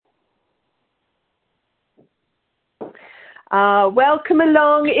Welcome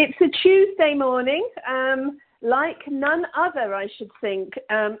along. It's a Tuesday morning, like none other, I should think,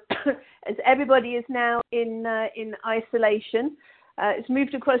 as everybody is now in isolation. It's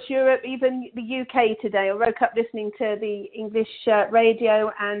moved across Europe, even the UK today. I woke up listening to the English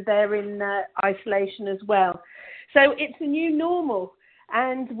radio, and they're in isolation as well. So it's a new normal,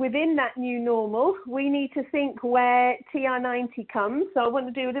 and within that new normal, we need to think where TR90 comes. So I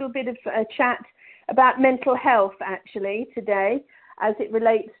want to do a little bit of a chat about mental health, actually, today, as it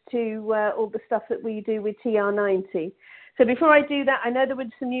relates to all the stuff that we do with TR90. So before I do that, I know there were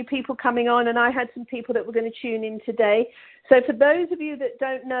some new people coming on, and I had some people that were going to tune in today. So for those of you that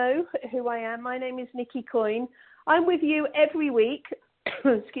don't know who I am, my name is Nikki Coyne. I'm with you every week,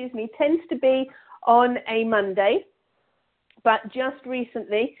 excuse me, tends to be on a Monday, but just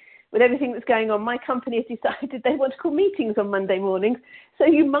recently, with everything that's going on, my company has decided they want to call meetings on Monday mornings. So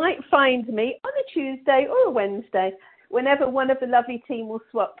you might find me on a Tuesday or a Wednesday, whenever one of the lovely team will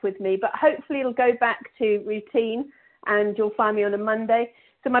swap with me. But hopefully it'll go back to routine and you'll find me on a Monday.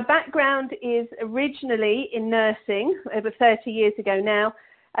 So my background is originally in nursing over 30 years ago now.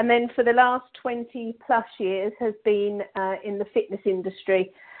 And then for the last 20 plus years has been in the fitness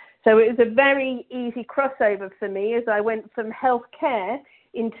industry. So it was a very easy crossover for me as I went from healthcare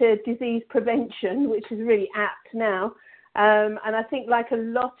into disease prevention, which is really apt now. And I think like a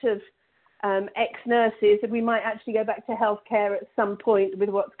lot of ex-nurses, we might actually go back to healthcare at some point with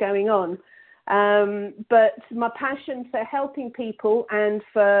what's going on. But my passion for helping people and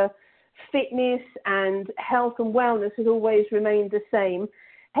for fitness and health and wellness has always remained the same.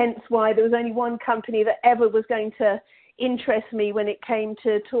 Hence why there was only one company that ever was going to interest me when it came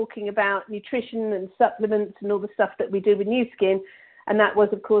to talking about nutrition and supplements and all the stuff that we do with Nu Skin. And that was,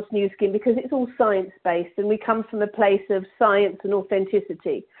 of course, Nu Skin, because it's all science-based and we come from a place of science and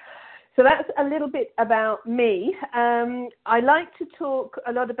authenticity. So that's a little bit about me. I like to talk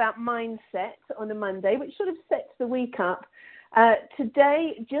a lot about mindset on a Monday, which sort of sets the week up.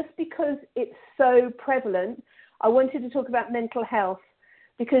 Today, just because it's so prevalent, I wanted to talk about mental health,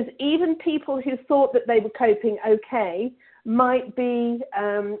 because even people who thought that they were coping okay might be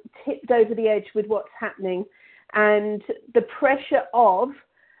tipped over the edge with what's happening. And the pressure of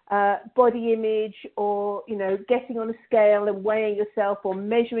body image, or, you know, getting on a scale and weighing yourself or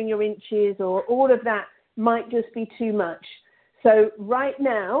measuring your inches, or all of that might just be too much. So right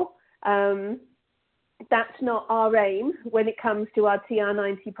now, that's not our aim when it comes to our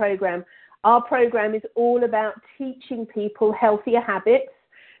TR90 program. Our program is all about teaching people healthier habits.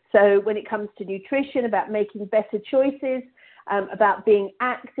 So when it comes to nutrition, about making better choices, about being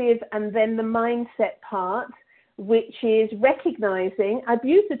active, and then the mindset part, which is recognizing, I've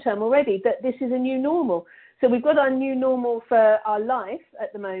used the term already, that this is a new normal. So we've got our new normal for our life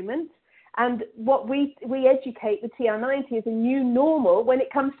at the moment. And what we educate with TR90 is a new normal when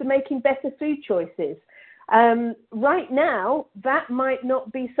it comes to making better food choices. Right now, that might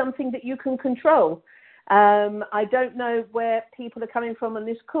not be something that you can control. I don't know where people are coming from on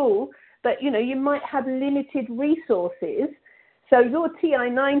this call, but, you know, you might have limited resources. So your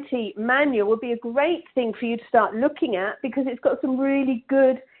TR90 manual would be a great thing for you to start looking at, because it's got some really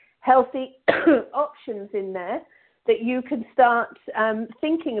good, healthy options in there that you can start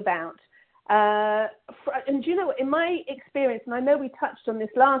thinking about. And you know what, in my experience, and I know we touched on this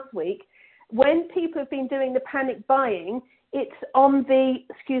last week, when people have been doing the panic buying, it's on the,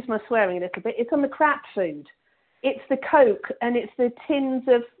 excuse my swearing a little bit, it's on the crap food. It's the Coke and it's the tins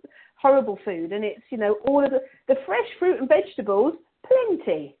of horrible food, and it's, you know, all of the fresh fruit and vegetables,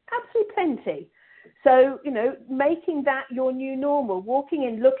 plenty, absolutely plenty. So, you know, making that your new normal, walking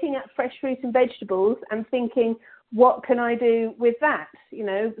in, looking at fresh fruit and vegetables and thinking, what can I do with that? You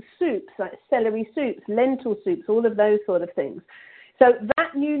know, soups, like celery soups, lentil soups, all of those sort of things. So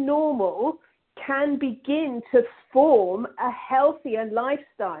that new normal can begin to form a healthier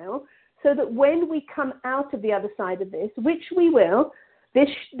lifestyle, so that when we come out of the other side of this, which we will, this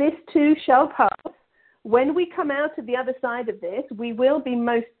too shall pass. When we come out of the other side of this, we will be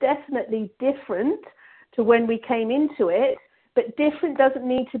most definitely different to when we came into it, but different doesn't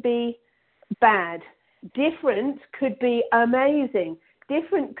need to be bad. Different could be amazing.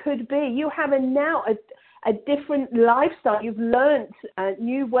 Different could be you have a different lifestyle. You've learned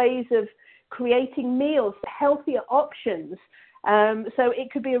new ways of creating meals, healthier options. So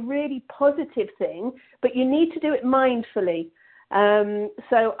it could be a really positive thing, but you need to do it mindfully.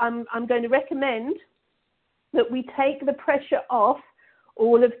 So I'm going to recommend that we take the pressure off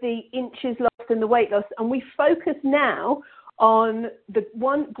all of the inches lost and the weight loss, and we focus now on the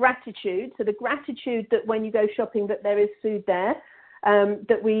one, gratitude. So the gratitude that when you go shopping that there is food there,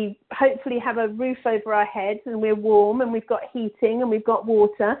 that we hopefully have a roof over our heads and we're warm and we've got heating and we've got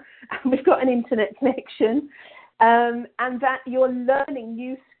water and we've got an internet connection, and that you're learning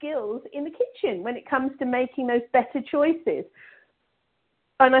new skills in the kitchen when it comes to making those better choices.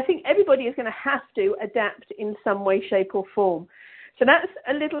 And I think everybody is going to have to adapt in some way, shape or form. So that's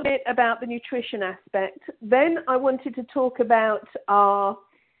a little bit about the nutrition aspect. Then I wanted to talk about our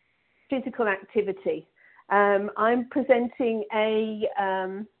physical activity. I'm presenting a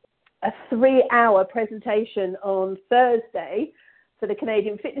 3-hour presentation on Thursday for the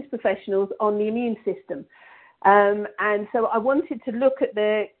Canadian fitness professionals on the immune system. And so I wanted to look at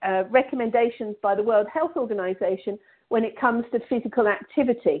the recommendations by the World Health Organization when it comes to physical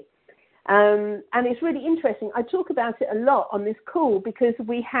activity. And it's really interesting. I talk about it a lot on this call because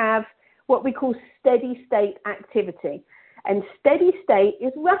we have what we call steady state activity. And steady state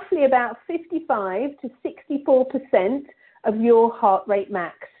is roughly about 55 to 64% of your heart rate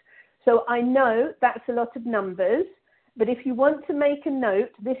max. So I know that's a lot of numbers, but if you want to make a note,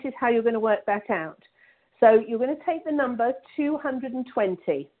 this is how you're going to work that out. So you're going to take the number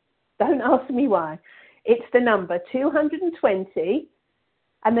 220. Don't ask me why. It's the number 220.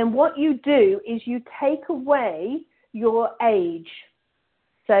 And then what you do is you take away your age.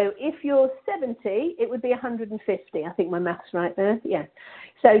 So if you're 70, it would be 150. I think my math's right there. Yeah.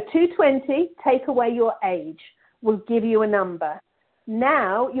 So 220, take away your age, will give you a number.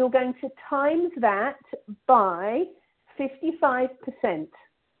 Now you're going to times that by 55%.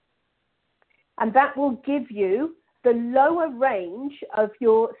 And that will give you the lower range of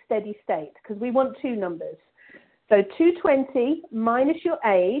your steady state, because we want two numbers. So 220 minus your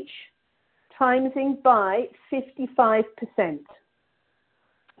age, timesing by 55%.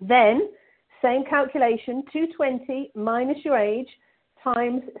 Then, same calculation, 220 minus your age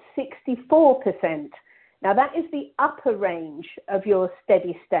times 64%. Now, that is the upper range of your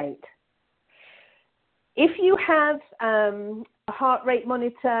steady state. If you have a heart rate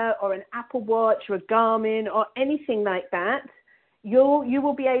monitor or an Apple Watch or a Garmin or anything like that, you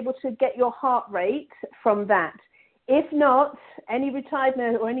will be able to get your heart rate from that. If not, any retired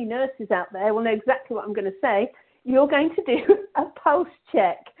nurse or any nurses out there will know exactly what I'm going to say. You're going to do a pulse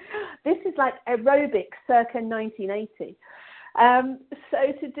check. This is like aerobics circa 1980. So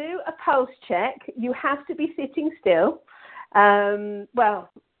to do a pulse check, you have to be sitting still. Well,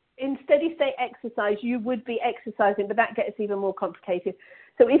 in steady state exercise, you would be exercising, but that gets even more complicated.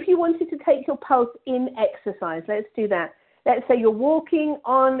 So if you wanted to take your pulse in exercise, let's do that. Let's say you're walking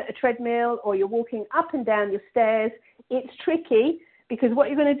on a treadmill or you're walking up and down your stairs. It's tricky because what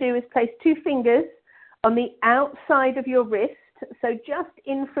you're going to do is place 2 fingers on the outside of your wrist, so just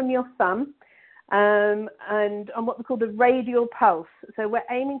in from your thumb, and on what we call the radial pulse. So we're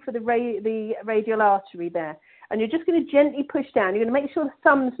aiming for the radial artery there. And you're just going to gently push down. You're going to make sure the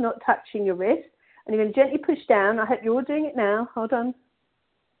thumb's not touching your wrist. And you're going to gently push down. I hope you're all doing it now. Hold on.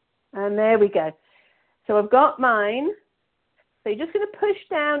 And there we go. So I've got mine. So you're just going to push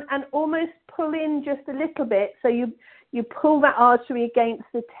down and almost pull in just a little bit. So you pull that artery against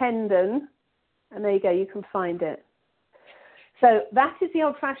the tendon. And there you go. You can find it. So that is the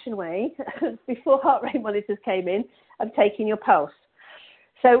old-fashioned way, before heart rate monitors came in, of taking your pulse.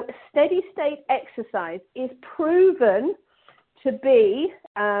 So steady state exercise is proven to be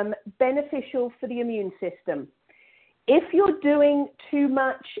beneficial for the immune system. If you're doing too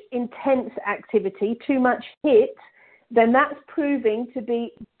much intense activity, too much HIIT, then that's proving to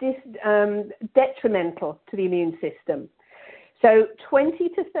be detrimental to the immune system. So 20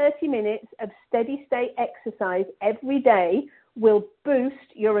 to 30 minutes of steady state exercise every day will boost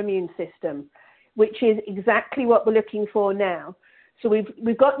your immune system, which is exactly what we're looking for now. So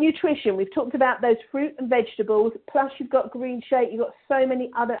we've got nutrition. We've talked about those fruit and vegetables, plus you've got Green Shake. You've got so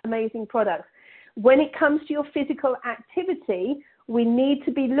many other amazing products. When it comes to your physical activity, we need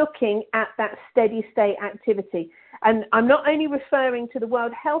to be looking at that steady state activity. And I'm not only referring to the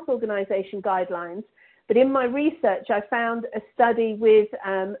World Health Organization guidelines, but in my research, I found a study with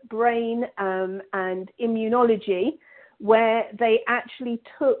brain and immunology where they actually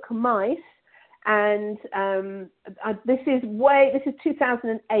took mice, and this is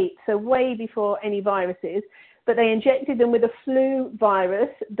 2008, so way before any viruses, but they injected them with a flu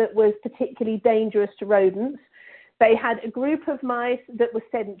virus that was particularly dangerous to rodents. They had a group of mice that were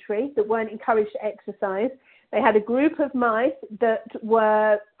sedentary, that weren't encouraged to exercise. They had a group of mice that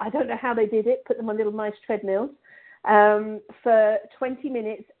were, I don't know how they did it, put them on little mice treadmills for 20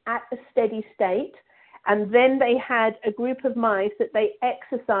 minutes at a steady state. And then they had a group of mice that they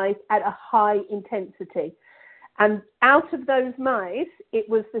exercised at a high intensity. And out of those mice, it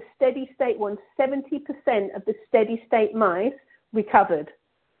was the steady state ones, 70% of the steady state mice recovered.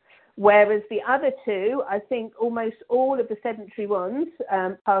 Whereas the other two, I think almost all of the sedentary ones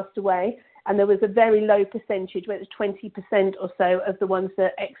passed away, and there was a very low percentage, where it was 20% or so of the ones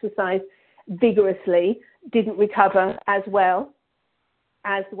that exercised vigorously didn't recover as well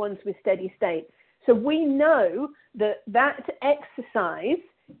as the ones with steady state. So we know that exercise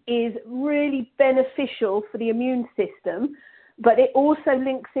is really beneficial for the immune system, but it also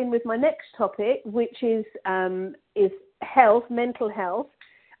links in with my next topic, which is health, mental health.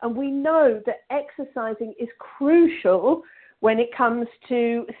 And we know that exercising is crucial when it comes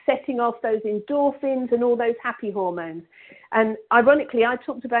to setting off those endorphins and all those happy hormones. And ironically, I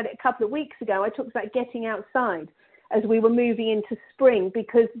talked about it a couple of weeks ago. I talked about getting outside as we were moving into spring,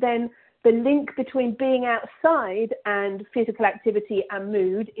 because then the link between being outside and physical activity and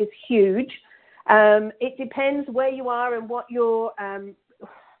mood is huge. It depends where you are and what your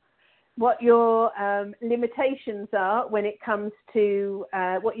limitations are when it comes to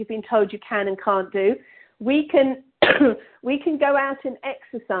what you've been told you can and can't do. We can go out and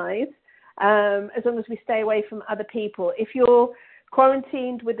exercise as long as we stay away from other people. If you're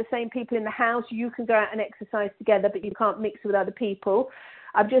quarantined with the same people in the house, you can go out and exercise together, but you can't mix with other people.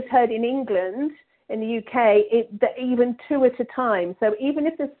 I've just heard in England, in the UK, that even 2 at a time. So even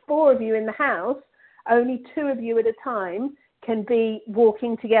if there's 4 of you in the house, only 2 of you at a time can be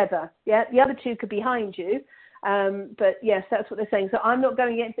walking together. Yeah, the other 2 could be behind you. But yes, that's what they're saying. So I'm not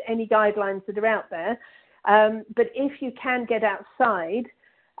going against any guidelines that are out there. But if you can get outside,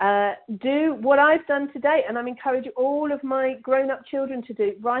 do what I've done today, and I'm encouraging all of my grown-up children to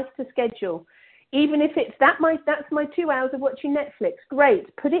do. Write a schedule. Even if it's that's my 2 hours of watching Netflix,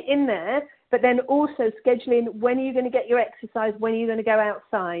 great. Put it in there, but then also schedule in when are you going to get your exercise, when are you going to go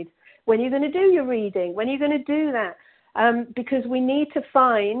outside, when are you going to do your reading, when are you going to do that? Because we need to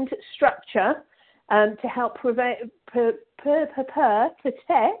find structure to help protect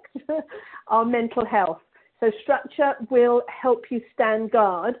our mental health. So structure will help you stand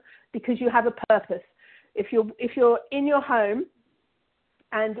guard because you have a purpose. If you're in your home,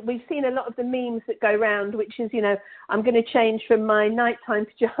 and we've seen a lot of the memes that go around, which is, I'm going to change from my nighttime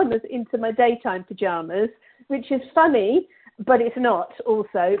pajamas into my daytime pajamas, which is funny, but it's not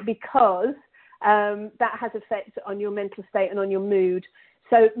also, because that has effect on your mental state and on your mood.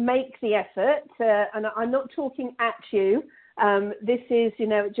 So make the effort, and I'm not talking at you. This is,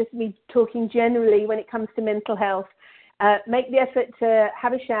 just me talking generally when it comes to mental health. Make the effort to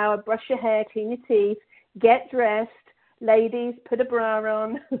have a shower, brush your hair, clean your teeth, get dressed. Ladies, put a bra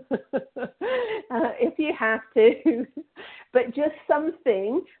on if you have to, but just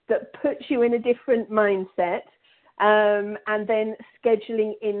something that puts you in a different mindset, and then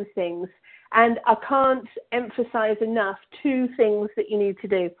scheduling in things. And I can't emphasize enough 2 things that you need to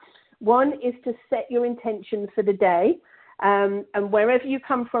do. One is to set your intention for the day, and wherever you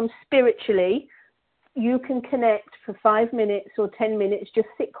come from spiritually, you can connect for 5 minutes or 10 minutes, just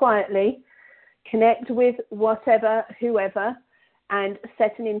sit quietly, connect with whatever, whoever, and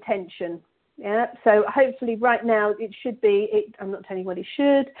set an intention. Yeah. So hopefully right now it should be, I'm not telling you what it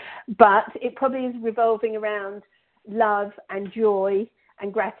should, but it probably is revolving around love and joy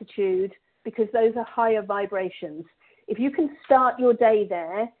and gratitude, because those are higher vibrations. If you can start your day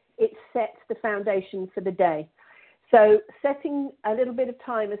there, it sets the foundation for the day. So setting a little bit of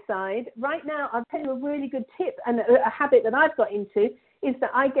time aside. Right now, I'll tell you a really good tip, and a habit that I've got into is that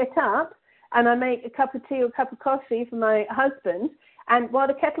I get up and I make a cup of tea or a cup of coffee for my husband. And while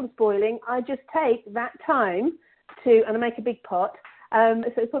the kettle's boiling, I just take that time and I make a big pot. So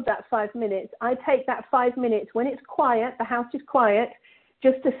it's probably about 5 minutes. I take that 5 minutes when it's quiet, the house is quiet,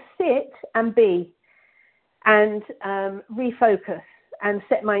 just to sit and be and refocus and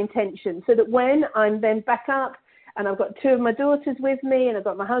set my intention, so that when I'm then back up and I've got 2 of my daughters with me and I've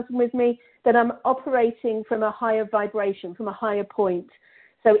got my husband with me, that I'm operating from a higher vibration, from a higher point.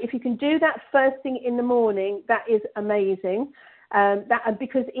 So if you can do that first thing in the morning, that is amazing.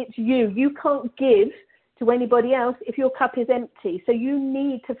 Because it's you. You can't give to anybody else if your cup is empty. So you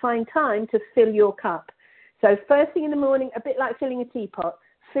need to find time to fill your cup. So first thing in the morning, a bit like filling a teapot,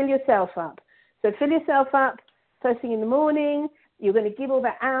 fill yourself up. So fill yourself up first thing in the morning. You're going to give all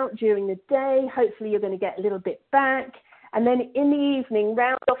that out during the day. Hopefully you're going to get a little bit back. And then in the evening,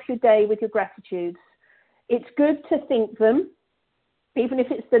 round off your day with your gratitudes. It's good to think them. Even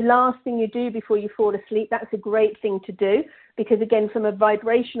if it's the last thing you do before you fall asleep, that's a great thing to do, because again, from a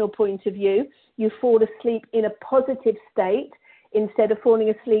vibrational point of view, you fall asleep in a positive state instead of falling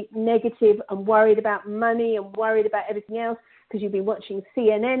asleep negative and worried about money and worried about everything else, because you've been watching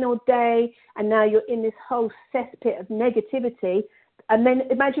CNN all day and now you're in this whole cesspit of negativity. And then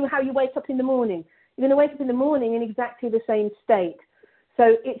imagine how you wake up in the morning. you're going to wake up in the morning in exactly the same state.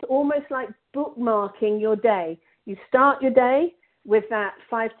 So it's almost like bookmarking your day. You start your day with that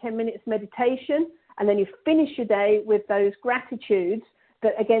 5-10 minutes meditation, and then you finish your day with those gratitudes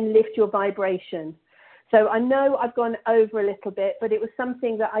that, again, lift your vibration. So I know I've gone over a little bit, but it was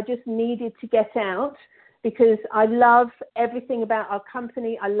something that I just needed to get out because I love everything about our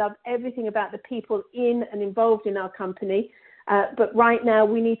company. I love everything about the people in and involved in our company. But right now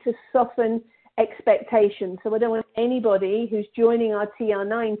we need to soften expectations. So I don't want anybody who's joining our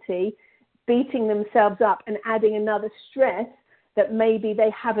TR90 beating themselves up and adding another stress that maybe they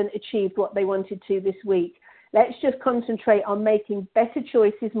haven't achieved what they wanted to this week. Let's just concentrate on making better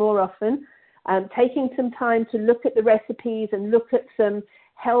choices more often, taking some time to look at the recipes and look at some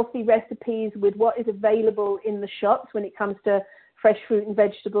healthy recipes with what is available in the shops when it comes to fresh fruit and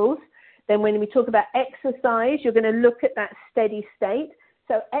vegetables. Then when we talk about exercise, you're going to look at that steady state.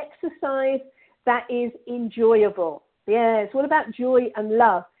 So exercise that is enjoyable. Yeah, it's all about joy and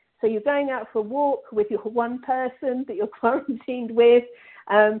love. So you're going out for a walk with your one person that you're quarantined with.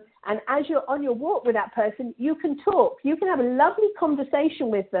 And as you're on your walk with that person, you can talk. You can have a lovely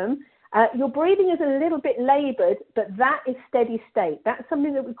conversation with them. Your breathing is a little bit labored, but that is steady state. That's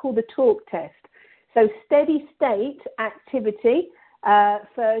something that we call the talk test. So steady state activity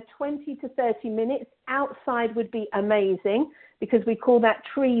for 20 to 30 minutes outside would be amazing because we call that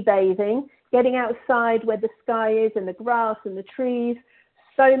tree bathing, getting outside where the sky is and the grass and the trees.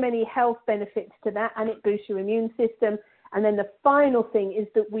 So many health benefits to that, and it boosts your immune system. And then the final thing is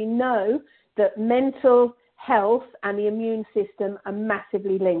that we know that mental health and the immune system are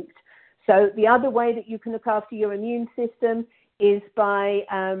massively linked. So the other way that you can look after your immune system is by,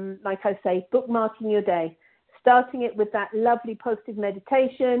 like I say, bookmarking your day, starting it with that lovely positive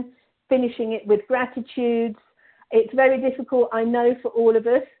meditation, finishing it with gratitudes. It's very difficult, I know, for all of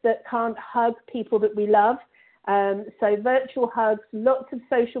us that can't hug people that we love. So virtual hugs, lots of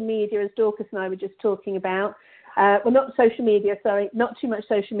social media, as Dorcas and I were just talking about. Well, not social media, sorry, not too much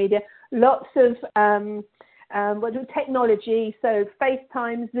social media. Lots of technology, so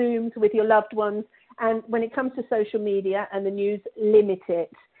FaceTime, Zooms with your loved ones. And when it comes to social media and the news, limit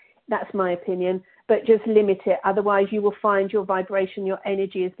it. That's my opinion. But just limit it. Otherwise, you will find your vibration, your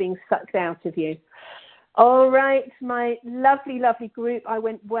energy is being sucked out of you. All right, my lovely, lovely group. I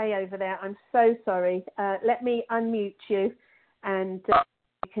went way over there. I'm so sorry. Let me unmute you and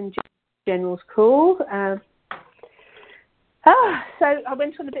you can join General's call. So I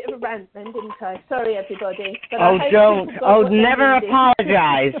went on a bit of a rant then, didn't I? Sorry, everybody. But don't. Never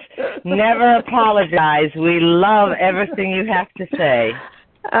apologize. Never apologize. We love everything you have to say.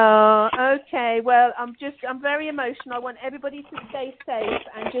 Oh, okay. Well, I'm very emotional. I want everybody to stay safe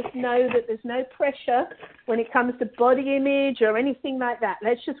and just know that there's no pressure when it comes to body image or anything like that.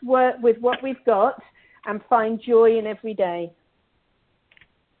 Let's just work with what we've got and find joy in every day.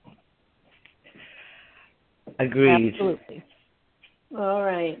 Agreed. Absolutely. All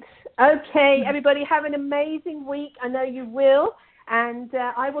right. Okay, everybody, have an amazing week. I know you will. And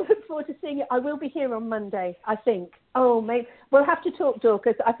I will look forward to seeing you. I will be here on Monday, I think. Oh, maybe we'll have to talk,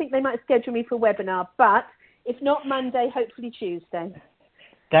 Dorcas. I think they might schedule me for a webinar. But if not Monday, hopefully Tuesday.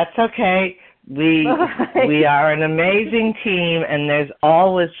 That's okay. We are an amazing team, and there's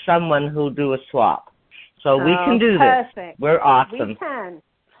always someone who'll do a swap. So we can do perfect. this. We're awesome. We can.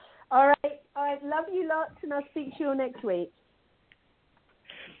 All right. Love you lots, and I'll speak to you all next week.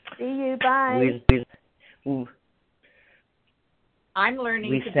 See you. Bye. I'm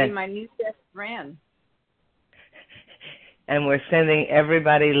learning to be my new best friend. And we're sending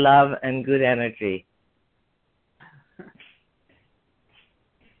everybody love and good energy.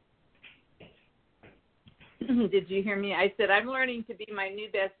 Did you hear me? I said I'm learning to be my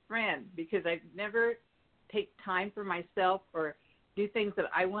new best friend because I never take time for myself or do things that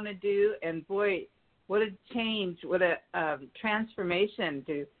I want to do. And boy, what a change, what a transformation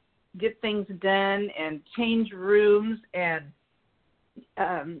to get things done and change rooms and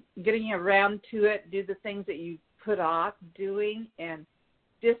getting around to it, do the things that you put off doing, and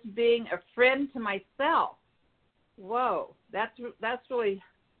just being a friend to myself. Whoa, that's really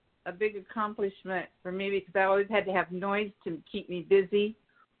a big accomplishment for me because I always had to have noise to keep me busy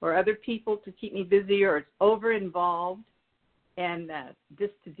or other people to keep me busy or it's over-involved, and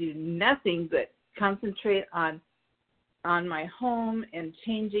just to do nothing but concentrate on my home and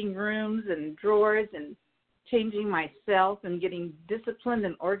changing rooms and drawers and changing myself and getting disciplined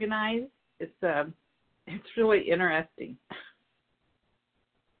and organized. It's really interesting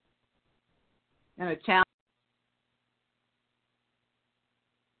and a challenge.